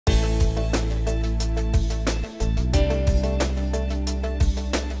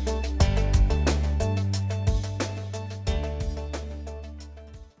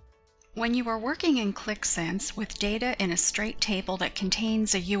When you are working in Qlik Sense with data in a straight table that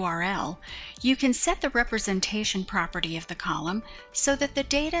contains a URL, you can set the representation property of the column so that the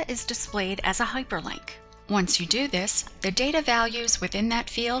data is displayed as a hyperlink. Once you do this, the data values within that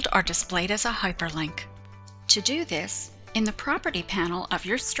field are displayed as a hyperlink. To do this, in the Property panel of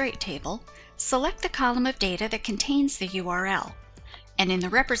your straight table, select the column of data that contains the URL, and in the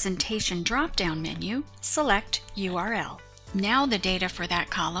Representation drop-down menu, select URL. Now the data for that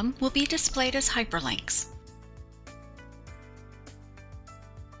column will be displayed as hyperlinks.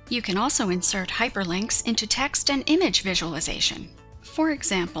 You can also insert hyperlinks into text and image visualization. For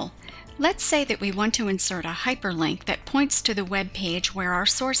example, let's say that we want to insert a hyperlink that points to the web page where our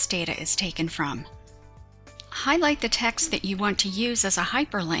source data is taken from. Highlight the text that you want to use as a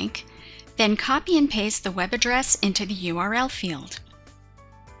hyperlink, then copy and paste the web address into the URL field.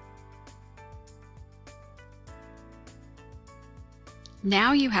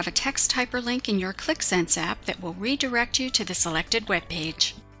 Now you have a text hyperlink in your Qlik Sense app that will redirect you to the selected web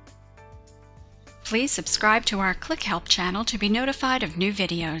page. Please subscribe to our Qlik Help channel to be notified of new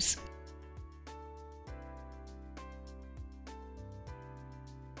videos.